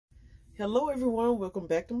Hello everyone, welcome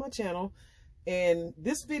back to my channel. And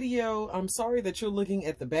this video, I'm sorry that you're looking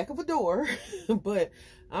at the back of a door, but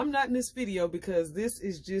I'm not in this video because this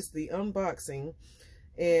is just the unboxing.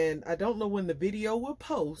 And I don't know when the video will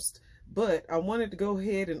post, but I wanted to go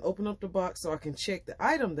ahead and open up the box so I can check the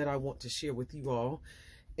item that I want to share with you all.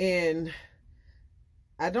 And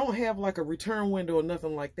I don't have like a return window or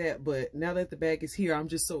nothing like that, but now that the bag is here, I'm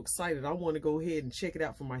just so excited. I want to go ahead and check it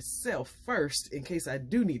out for myself first in case I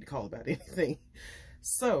do need to call about anything.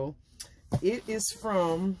 So it is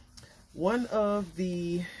from one of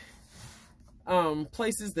the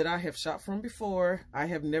places that I have shopped from before. I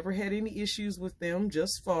have never had any issues with them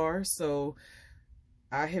just far, so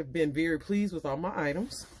I have been very pleased with all my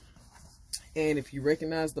items. And if you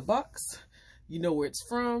recognize the box, you know where it's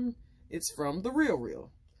from. It's from The RealReal.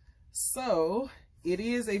 So it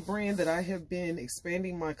is a brand that I have been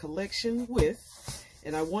expanding my collection with,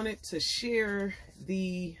 and I wanted to share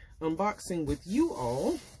the unboxing with you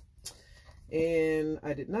all. And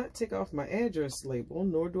I did not take off my address label,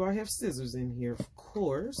 nor do I have scissors in here, of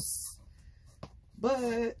course.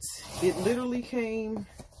 But it literally came,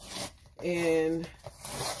 and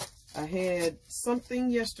I had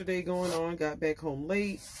something yesterday going on, got back home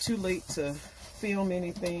late, too late to film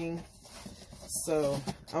anything. So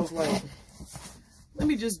I was like, let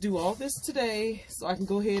me just do all this today so I can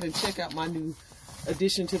go ahead and check out my new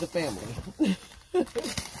addition to the family.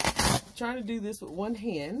 Trying to do this with one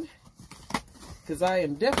hand because I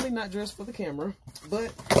am definitely not dressed for the camera,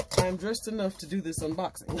 but I'm dressed enough to do this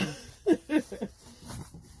unboxing.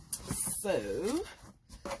 So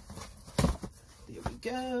there we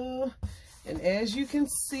go. And as you can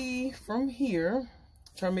see from here,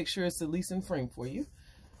 try to make sure it's at least in frame for you.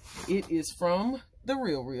 It is from The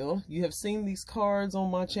RealReal. You have seen these cards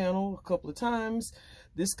on my channel a couple of times.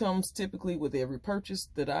 This comes typically with every purchase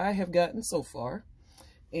that I have gotten so far.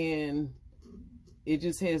 And it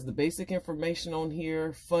just has the basic information on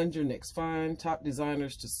here. Fund your next find. Top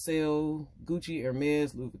designers to sell. Gucci,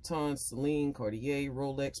 Hermes, Louis Vuitton, Celine, Cartier,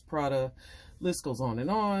 Rolex, Prada. List goes on and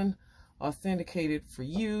on. Authenticated for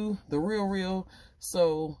you. The RealReal.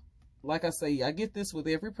 So, like I say, I get this with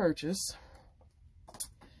every purchase.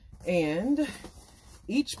 And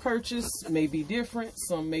each purchase may be different.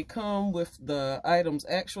 Some may come with the item's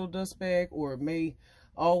actual dust bag, or it may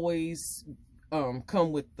always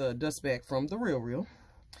come with the dust bag from The RealReal.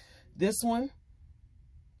 This one,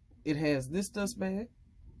 it has this dust bag.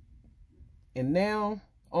 And now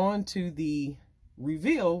on to the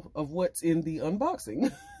reveal of what's in the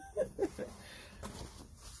unboxing.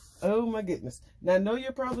 Oh my goodness. Now I know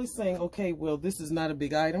you're probably saying, okay, well, this is not a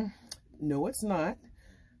big item. No, it's not.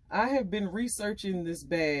 I have been researching this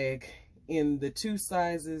bag in the two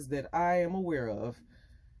sizes that I am aware of.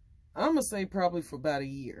 I'm going to say probably for about a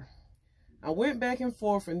year. I went back and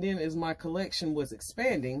forth, and then as my collection was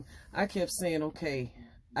expanding, I kept saying, okay,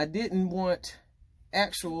 I didn't want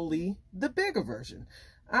actually the bigger version.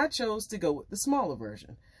 I chose to go with the smaller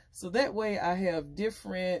version. So that way I have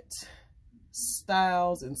different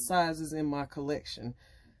styles and sizes in my collection.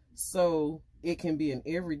 So it can be an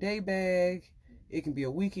everyday bag. It can be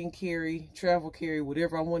a weekend carry, travel carry,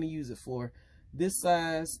 whatever I want to use it for. This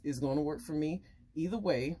size is going to work for me either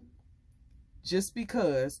way, just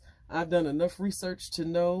because I've done enough research to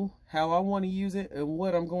know how I want to use it and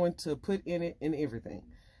what I'm going to put in it and everything.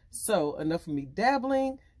 So enough of me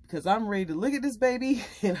dabbling, because I'm ready to look at this baby,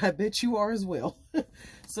 and I bet you are as well.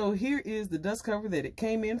 So here is the dust cover that it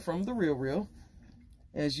came in from The RealReal,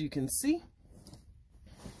 as you can see.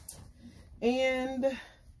 And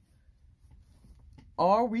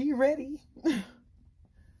are we ready?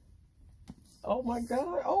 Oh my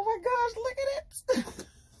God. Oh my gosh, look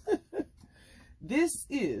at it. This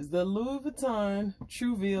is the Louis Vuitton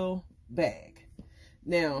Trouville bag.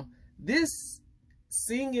 Now, this,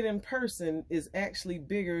 seeing it in person, is actually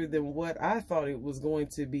bigger than what I thought it was going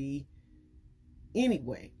to be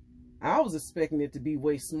anyway. I was expecting it to be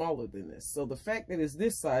way smaller than this. So the fact that it's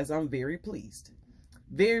this size, I'm very pleased.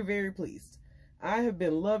 Very, very pleased. I have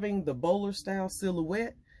been loving the bowler style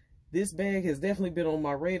silhouette. This bag has definitely been on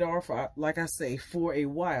my radar for, like I say, for a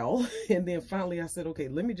while. And then finally I said, okay,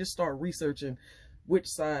 let me just start researching which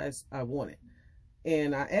size I wanted.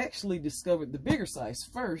 And I actually discovered the bigger size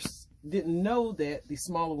first. Didn't know that the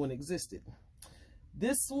smaller one existed.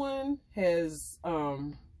 This one has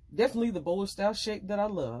definitely the bowler style shape that I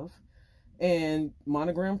love. And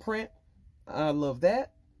monogram print, I love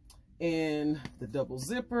that. And the double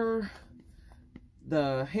zipper.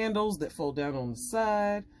 The handles that fold down on the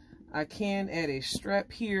side. I can add a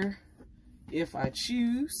strap here if I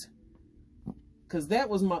choose. because that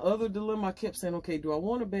was my other dilemma. I kept saying, okay, do I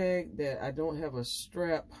want a bag that I don't have a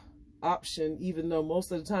strap option, even though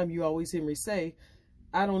most of the time you always hear me say,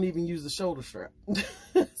 I don't even use the shoulder strap.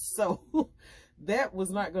 So that was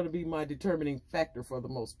not going to be my determining factor for the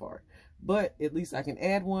most part. But at least I can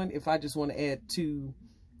add one if I just want to add to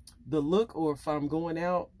the look, or if I'm going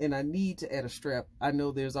out and I need to add a strap, I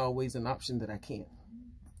know there's always an option that I can.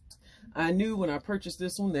 I knew when I purchased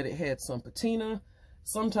this one that it had some patina.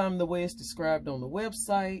 Sometime the way it's described on the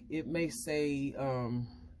website, it may say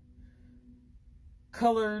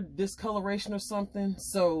color discoloration or something.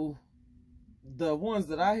 So the ones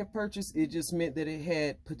that I have purchased, it just meant that it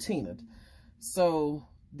had patinaed. So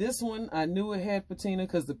this one, I knew it had patina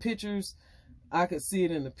because the pictures, I could see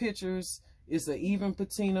it in the pictures. It's an even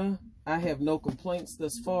patina. I have no complaints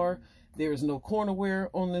thus far. There is no corner wear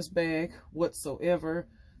on this bag whatsoever.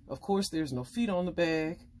 Of course, there's no feet on the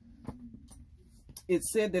bag. It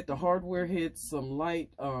said that the hardware had some light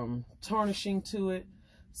tarnishing to it.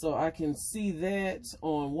 So I can see that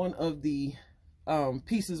on one of the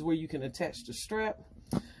pieces where you can attach the strap.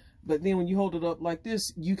 But then when you hold it up like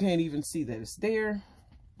this, you can't even see that it's there.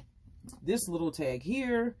 This little tag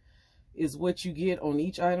here is what you get on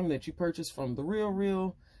each item that you purchase from The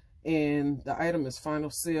RealReal, and the item is final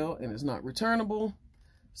sale and is not returnable.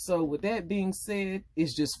 So with that being said,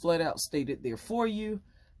 it's just flat out stated there for you.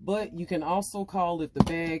 But you can also call if the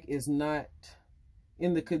bag is not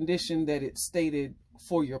in the condition that it's stated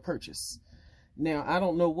for your purchase. Now, I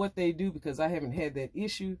don't know what they do because I haven't had that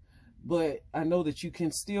issue, but I know that you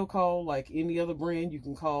can still call, like any other brand, you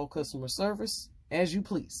can call customer service as you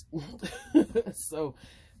please. So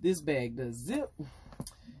this bag does zip,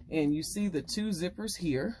 and you see the two zippers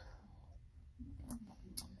here.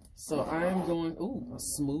 So I am going, ooh, a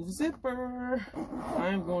smooth zipper. I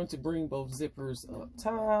am going to bring both zippers up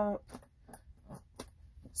top.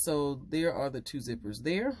 So there are the two zippers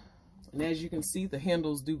there. And as you can see, the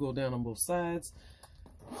handles do go down on both sides.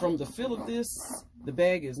 From the feel of this, the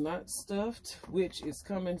bag is not stuffed, which is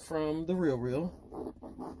coming from The RealReal.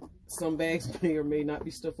 Some bags may or may not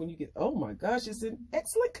be stuffed when you get, oh my gosh, it's in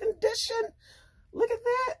excellent condition. Look at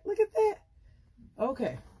that, look at that.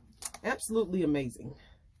 Okay, absolutely amazing.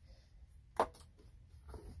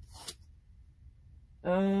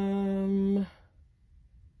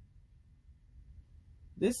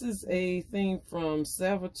 This is a thing from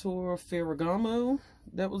Salvatore Ferragamo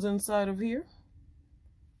that was inside of here.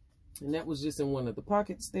 And that was just in one of the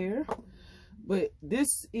pockets there. But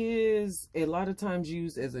this is a lot of times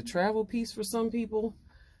used as a travel piece for some people.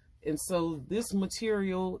 And so this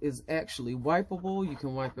material is actually wipeable. You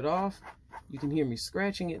can wipe it off. You can hear me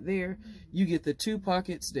scratching it there. You get the two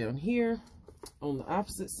pockets down here on the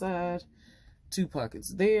opposite side. Two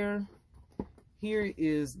pockets there. Here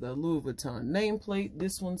is the Louis Vuitton nameplate.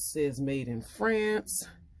 This one says made in France.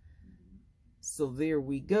 So there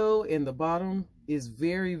we go. And the bottom is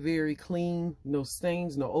very, very clean. No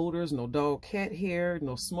stains, no odors, no dog cat hair,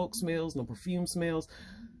 no smoke smells, no perfume smells.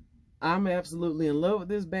 I'm absolutely in love with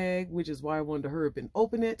this bag, which is why I wanted to hurry up and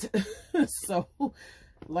open it. So,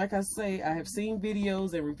 like I say, I have seen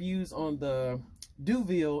videos and reviews on the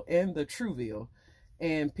Duville and the Trouville,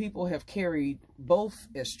 and people have carried both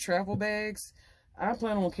as travel bags. I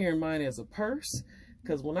plan on carrying mine as a purse,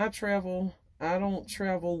 because when I travel, I don't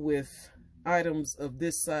travel with items of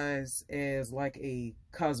this size as like a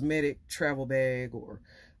cosmetic travel bag or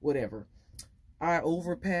whatever. I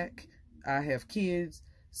overpack. I have kids.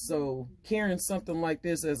 So carrying something like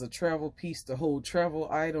this as a travel piece to hold travel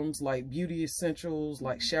items like beauty essentials,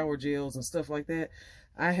 like shower gels and stuff like that,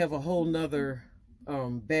 I have a whole nother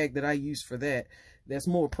bag that I use for that. That's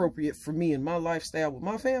more appropriate for me and my lifestyle with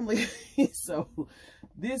my family. So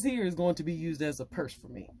this here is going to be used as a purse for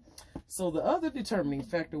me. So the other determining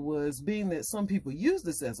factor was, being that some people use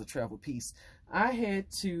this as a travel piece, I had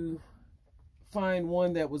to find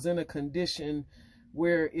one that was in a condition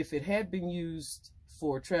where if it had been used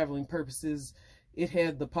for traveling purposes, it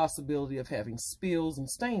had the possibility of having spills and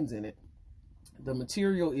stains in it. The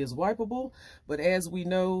material is wipeable, but as we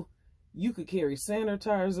know, you could carry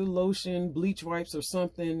sanitizer, lotion, bleach wipes, or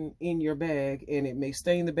something in your bag, and it may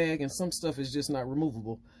stain the bag, and some stuff is just not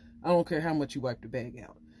removable. I don't care how much you wipe the bag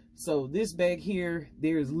out. So this bag here,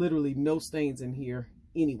 there is literally no stains in here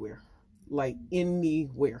anywhere, like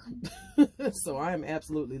anywhere. So I am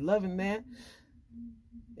absolutely loving that.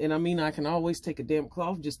 And I mean, I can always take a damp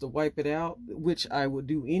cloth just to wipe it out, which I would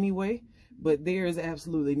do anyway. But there is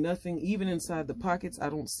absolutely nothing, even inside the pockets. I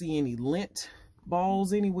don't see any lint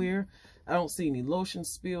balls anywhere. I don't see any lotion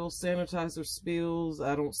spills, sanitizer spills.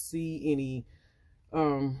 I don't see any,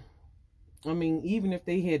 I mean, even if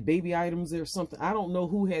they had baby items or something, I don't know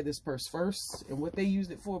who had this purse first and what they used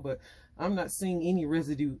it for, but I'm not seeing any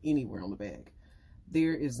residue anywhere on the bag.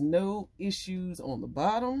 There is no issues on the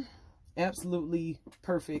bottom. Absolutely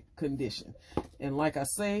perfect condition. And like I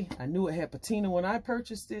say, I knew it had patina when I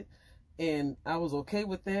purchased it, and I was okay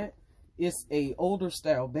with that. It's a older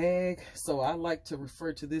style bag, so I like to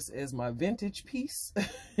refer to this as my vintage piece.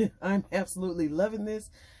 I'm absolutely loving this.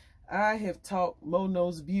 I have talked Mo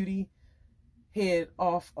Knows Beauty head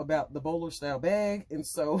off about the bowler style bag, and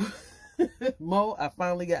so Mo, I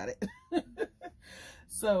finally got it.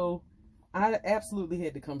 So I absolutely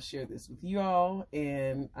had to come share this with you all,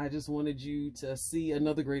 and I just wanted you to see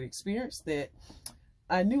another great experience that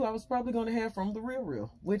I knew I was probably going to have from The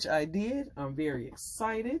RealReal, which I did. I'm very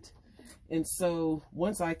excited. And so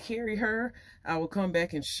once I carry her, I will come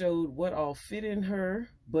back and show what all fit in her,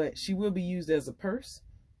 but she will be used as a purse.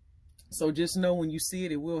 So just know when you see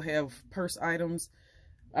it, it will have purse items.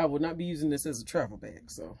 I will not be using this as a travel bag,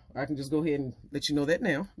 so I can just go ahead and let you know that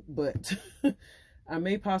now. But I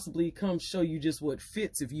may possibly come show you just what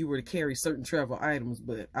fits if you were to carry certain travel items,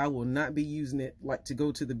 but I will not be using it like to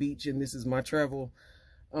go to the beach and this is my travel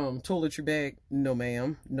toiletry bag. No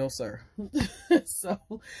ma'am, no sir. So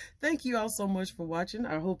thank you all so much for watching.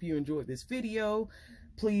 I hope you enjoyed this video.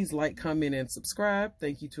 Please like, comment, and subscribe.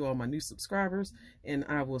 Thank you to all my new subscribers, and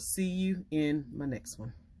I will see you in my next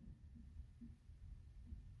one.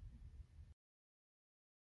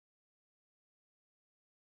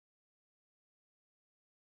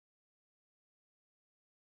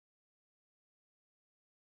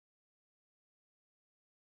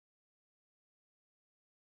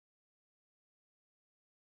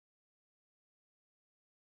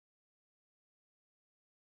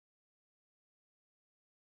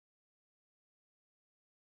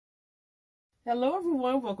 Hello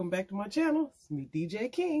everyone, welcome back to my channel. It's me,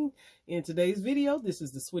 DJ King. In today's video, this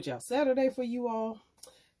is the Switch Out Saturday for you all,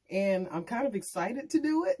 and I'm kind of excited to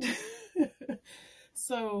do it.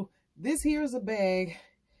 So this here is a bag.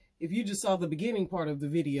 If you just saw the beginning part of the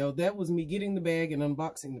video, that was me getting the bag and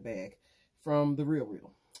unboxing the bag from The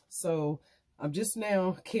RealReal. So I'm just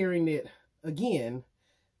now carrying it again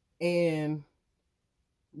and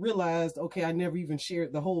realized, okay, I never even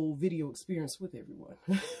shared the whole video experience with everyone.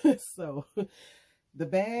 So the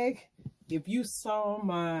bag, if you saw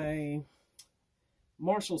my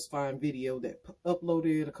Marshall's Find video that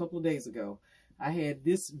uploaded a couple of days ago, I had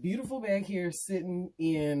this beautiful bag here sitting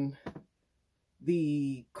in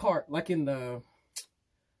the cart, like in the,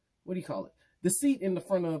 what do you call it? The seat in the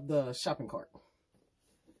front of the shopping cart.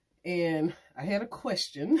 And I had a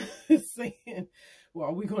question saying, well,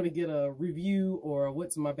 are we going to get a review or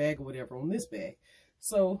what's in my bag or whatever on this bag?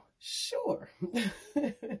 So, sure.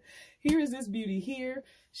 Here is this beauty here.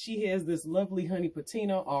 She has this lovely honey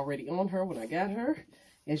patina already on her when I got her,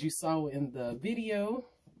 as you saw in the video.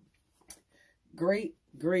 Great,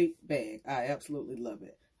 great bag. I absolutely love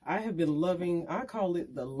it. I have been loving, I call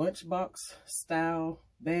it the lunchbox style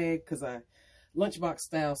bag, because lunchbox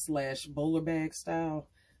style / bowler bag style.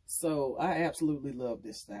 So I absolutely love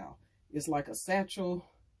this style. It's like a satchel,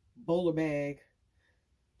 bowler bag,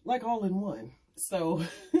 like all in one. So,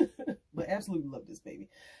 but absolutely love this baby.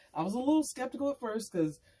 I was a little skeptical at first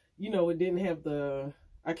because, you know, it didn't have the,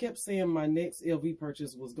 I kept saying my next LV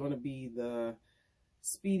purchase was going to be the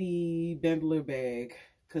Speedy Bandolier bag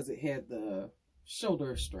because it had the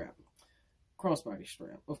shoulder strap, crossbody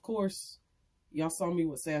strap. Of course, y'all saw me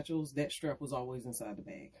with satchels. That strap was always inside the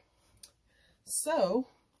bag. So,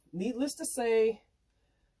 needless to say,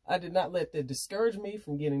 I did not let that discourage me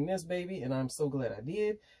from getting this baby, and I'm so glad I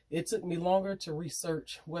did. It took me longer to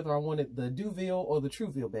research whether I wanted the Duville or the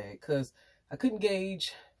Truville bag, because I couldn't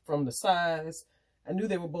gauge from the size. I knew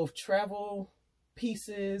they were both travel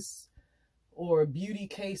pieces or beauty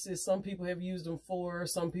cases. Some people have used them for.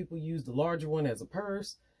 Some people use the larger one as a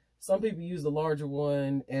purse. Some people use the larger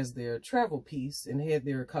one as their travel piece and had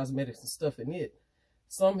their cosmetics and stuff in it.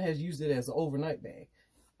 Some has used it as an overnight bag.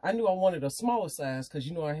 I knew I wanted a smaller size because,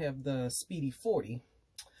 you know, I have the Speedy 40.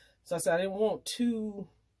 So I said I didn't want two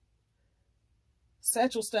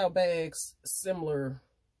satchel style bags similar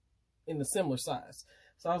in the similar size.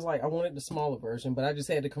 So I was like, I wanted the smaller version, but I just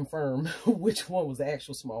had to confirm which one was the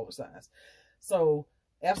actual smaller size. So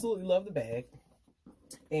absolutely love the bag.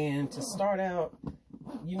 And to start out,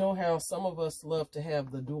 you know how some of us love to have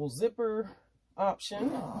the dual zipper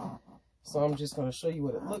option. So I'm just going to show you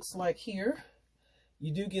what it looks like here.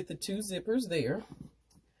 You do get the two zippers there,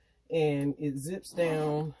 and it zips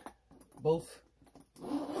down both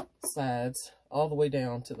sides all the way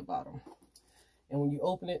down to the bottom. And when you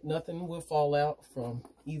open it, nothing will fall out from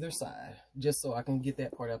either side, just so I can get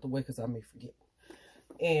that part out the way because I may forget.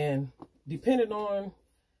 And depending on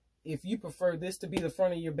if you prefer this to be the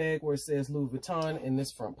front of your bag where it says Louis Vuitton in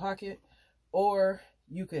this front pocket, Or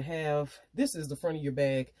you could have, this is the front of your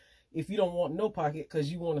bag. If you don't want no pocket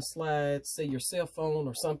because you want to slide, say, your cell phone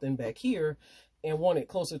or something back here and want it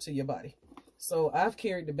closer to your body. So I've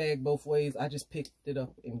carried the bag both ways. I just picked it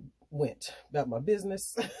up and went about my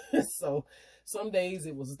business. So some days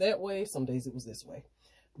it was that way, some days it was this way.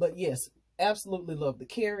 But yes, absolutely love the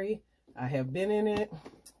carry. I have been in it,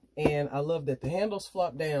 and I love that the handles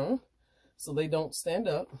flop down so they don't stand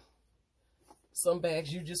up. Some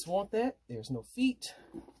bags you just want that. There's no feet.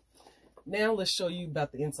 Now let's show you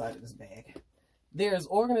about the inside of this bag. There's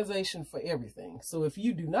organization for everything. So if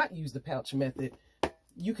you do not use the pouch method,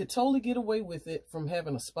 you could totally get away with it from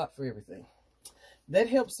having a spot for everything. That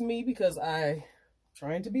helps me because I'm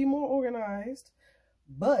trying to be more organized,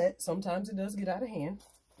 but sometimes it does get out of hand.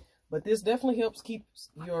 But this definitely helps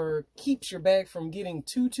keeps your bag from getting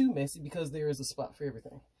too messy because there is a spot for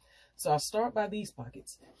everything. So I'll start by these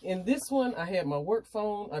pockets. In this one, I had my work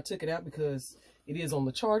phone. I took it out because it is on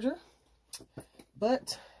the charger.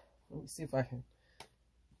 But let me see if I can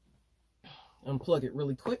unplug it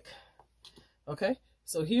really quick. Okay,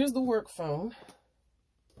 so here's the work phone.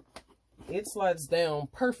 It slides down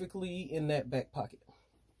perfectly in that back pocket.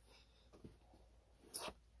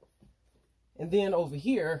 And then over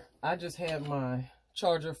here, I just have my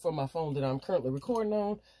charger for my phone that I'm currently recording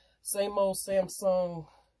on. Same old Samsung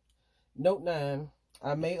Note 9.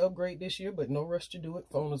 I may upgrade this year, but no rush to do it.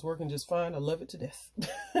 Phone is working just fine. I love it to death.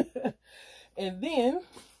 And then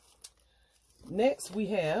next we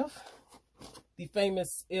have the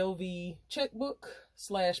famous LV checkbook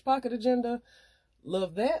 / pocket agenda.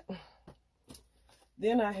 Love that.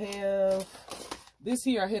 Then I have this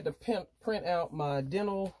here. I had to print out my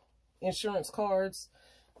dental insurance cards.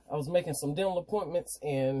 I was making some dental appointments,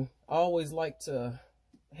 and I always like to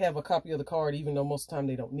have a copy of the card, even though most of the time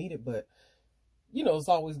they don't need it, but you know, it's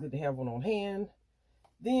always good to have one on hand.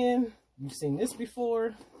 Then you've seen this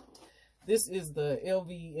before. This is the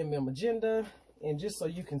LV agenda, and just so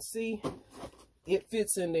you can see, it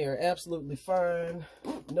fits in there absolutely fine.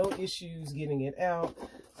 No issues getting it out.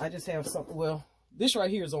 I just have something, well, this right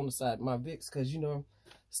here is on the side, my Vicks, because, you know,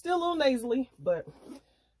 still a little nasally, but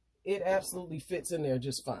it absolutely fits in there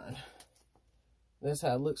just fine. That's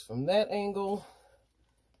how it looks from that angle.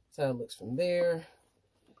 That's how it looks from there.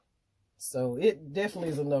 So it definitely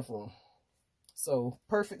is enough room. So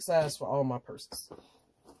perfect size for all my purses.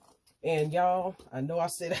 And y'all, I know I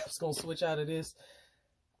said I was going to switch out of this.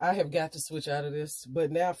 I have got to switch out of this.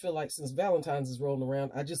 But now I feel like since Valentine's is rolling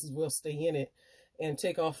around, I just as well stay in it and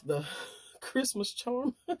take off the Christmas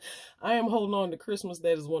charm. I am holding on to Christmas.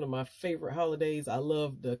 That is one of my favorite holidays. I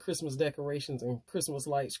love the Christmas decorations and Christmas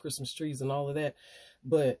lights, Christmas trees and all of that.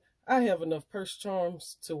 But I have enough purse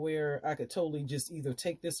charms to where I could totally just either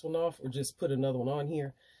take this one off or just put another one on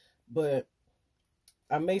here. But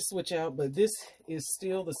I may switch out, but this is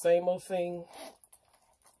still the same old thing.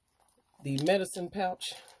 The medicine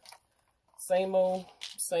pouch, same old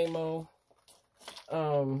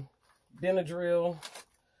Benadryl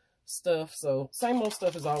stuff. So same old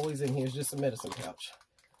stuff is always in here. It's just a medicine pouch.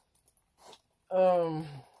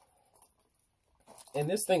 And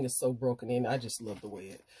this thing is so broken in. I just love the way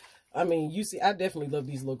it, I mean, you see, I definitely love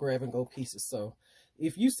these little grab and go pieces. So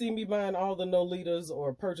if you see me buying all the Nolitas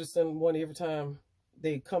or purchasing one every time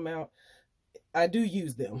they come out, I do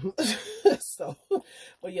use them. So,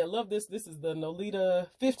 but yeah, love this. This is the Nolita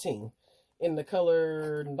 15 in the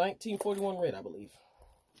color 1941 red, I believe.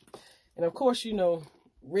 And of course, you know,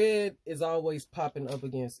 red is always popping up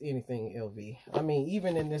against anything LV. I mean,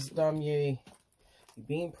 even in this Damier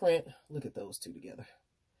bean print, look at those two together.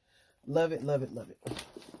 Love it, love it, love it.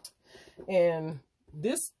 And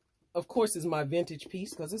this, of course, is my vintage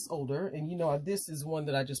piece because it's older. And, you know, this is one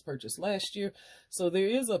that I just purchased last year. So there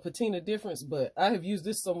is a patina difference, but I have used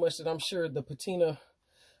this so much that I'm sure the patina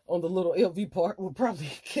on the little LV part will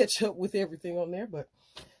probably catch up with everything on there. But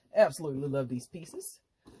absolutely love these pieces.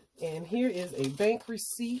 And here is a bank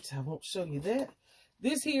receipt. I won't show you that.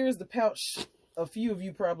 This here is the pouch a few of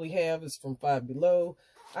you probably have. It's from Five Below.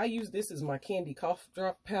 I use this as my candy cough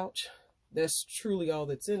drop pouch. That's truly all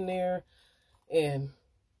that's in there. And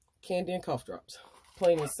candy and cough drops.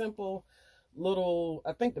 Plain and simple. Little,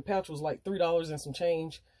 I think the pouch was like $3 and some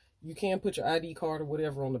change. You can put your ID card or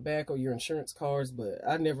whatever on the back or your insurance cards, but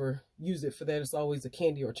I never use it for that. It's always a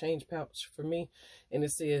candy or change pouch for me. And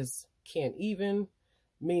it says can't even,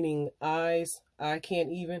 meaning eyes, I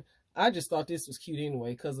can't even. I just thought this was cute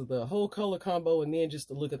anyway because of the whole color combo and then just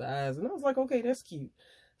the look of the eyes. And I was like, okay, that's cute.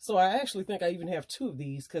 So I actually think I even have two of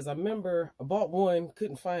these because I remember I bought one,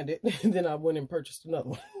 couldn't find it, and then I went and purchased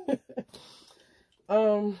another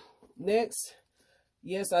one. Next,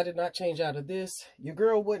 Yes, I did not change out of this. Your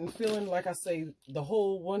girl wasn't feeling, like I say, the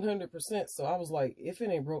whole 100%. So I was like, if it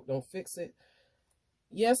ain't broke, don't fix it.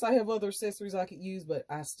 Yes, I have other accessories I could use, but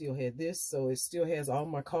I still had this. So it still has all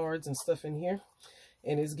my cards and stuff in here.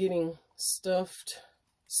 And it's getting stuffed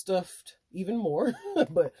even more.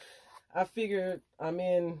 But I figured I'm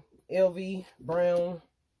in LV brown.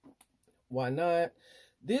 Why not?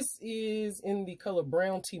 This is in the color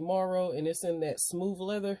brown Tomorrow, and it's in that smooth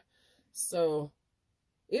leather. So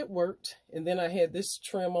it worked. And then I had this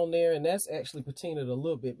trim on there, and that's actually patinaed a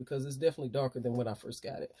little bit because it's definitely darker than when I first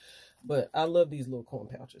got it. But I love these little coin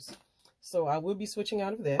pouches. So I will be switching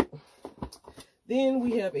out of that. Then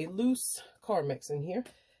we have a loose Carmex in here.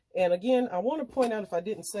 And again, I want to point out, if I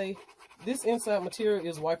didn't say, this inside material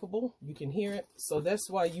is wipeable. You can hear it. So that's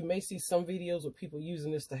why you may see some videos with people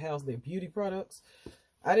using this to house their beauty products.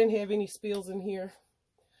 I didn't have any spills in here.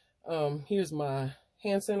 Here's my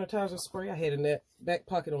hand sanitizer spray. I had in that back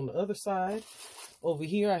pocket on the other side. Over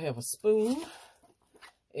here, I have a spoon,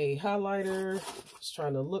 a highlighter, just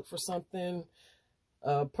trying to look for something,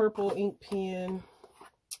 a purple ink pen,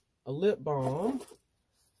 a lip balm,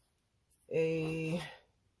 a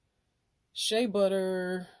Shea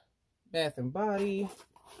Butter Bath and Body,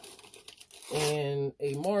 and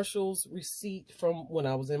a Marshall's receipt from when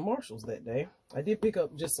I was in Marshall's that day. I did pick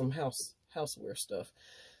up just some houseware stuff.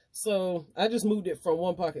 So I just moved it from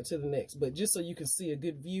one pocket to the next. But just so you can see a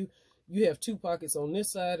good view, you have 2 pockets on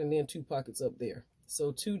this side and then 2 pockets up there.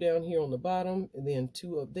 So 2 down here on the bottom and then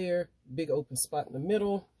 2 up there. Big open spot in the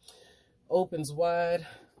middle. Opens wide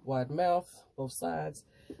mouth, both sides.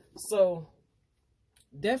 So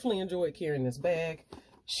definitely enjoyed carrying this bag.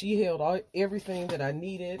 She held everything that I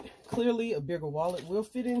needed. Clearly, a bigger wallet will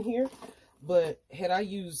fit in here. But had I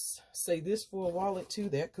used, say, this for a wallet too,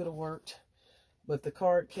 that could have worked. But the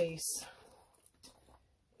card case,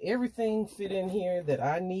 everything fit in here that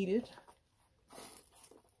I needed.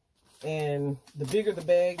 And the bigger the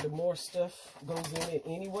bag, the more stuff goes in it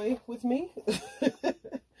anyway with me.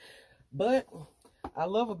 But I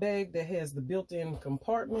love a bag that has the built-in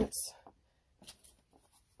compartments.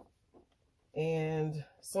 And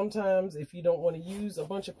sometimes if you don't want to use a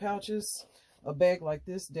bunch of pouches, a bag like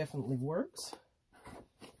this definitely works.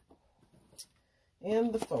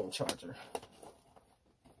 And the phone charger.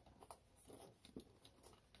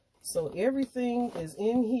 So everything is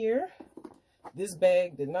in here. This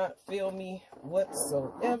bag did not fail me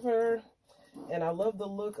whatsoever. And I love the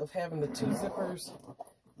look of having the 2 zippers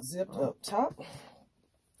zipped up top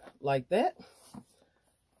like that.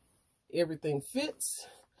 Everything fits.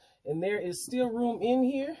 And there is still room in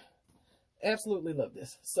here. Absolutely love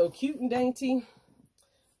this. So cute and dainty.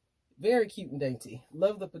 Very cute and dainty.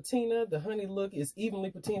 Love the patina. The honey look is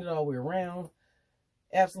evenly patinaed all the way around.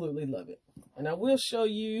 Absolutely love it. And I will show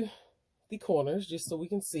you the corners just so we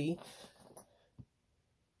can see.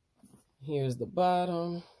 Here's the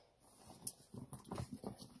bottom.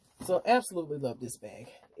 So absolutely love this bag.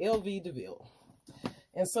 LV DeVille.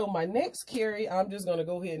 And so my next carry, I'm just going to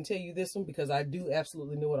go ahead and tell you this one because I do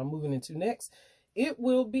absolutely know what I'm moving into next. It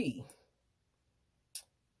will be,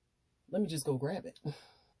 let me just go grab it.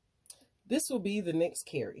 This will be the next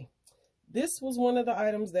carry. This was one of the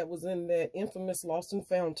items that was in that infamous Lost and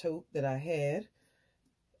Found tote that I had.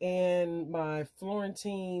 And my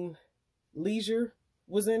Florentine Leisure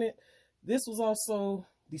was in it. This was also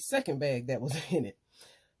the second bag that was in it.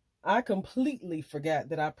 I completely forgot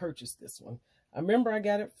that I purchased this one. I remember I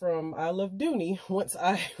got it from I Love Dooney once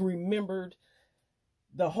I remembered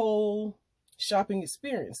the whole shopping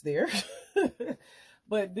experience there.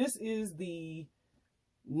 But this is the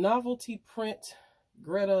Novelty Print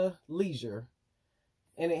Greta Leisure.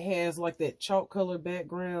 And it has like that chalk color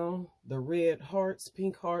background, the red hearts,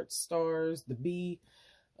 pink hearts, stars, the bee.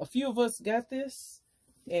 A few of us got this,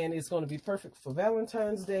 and it's going to be perfect for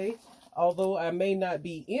Valentine's Day, although I may not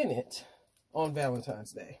be in it on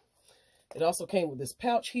Valentine's Day. It also came with this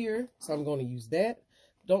pouch here, so I'm going to use that.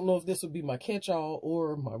 Don't know if this would be my catch-all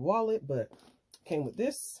or my wallet, but it came with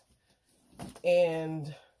this.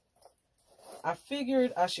 And I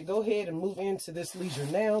figured I should go ahead and move into this leisure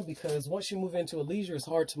now, because once you move into a leisure, it's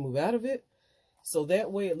hard to move out of it. So that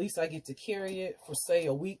way, at least I get to carry it for, say,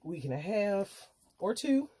 a week, week and a half, or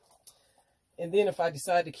 2. And then if I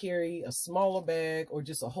decide to carry a smaller bag or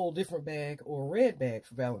just a whole different bag or a red bag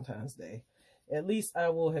for Valentine's Day, at least I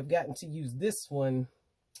will have gotten to use this one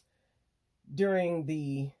during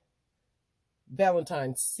the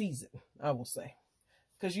Valentine's season, I will say.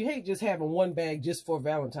 Because you hate just having one bag just for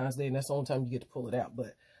Valentine's Day, and that's the only time you get to pull it out.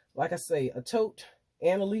 But like I say, a tote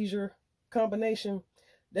and a leisure combination,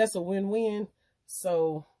 that's a win-win.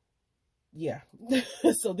 So yeah.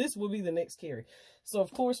 So this will be the next carry. So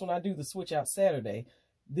of course, when I do the switch out Saturday,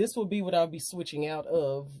 this will be what I'll be switching out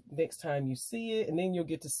of next time you see it. And then you'll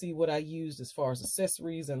get to see what I used as far as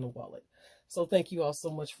accessories and the wallet. So thank you all so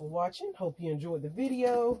much for watching. Hope you enjoyed the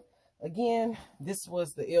video. Again, this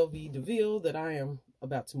was the LV DeVille that I am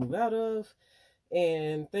about to move out of.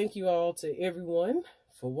 And thank you all to everyone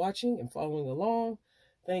for watching and following along.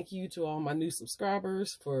 Thank you to all my new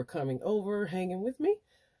subscribers for coming over, hanging with me.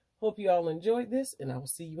 Hope you all enjoyed this, and I will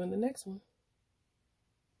see you in the next one.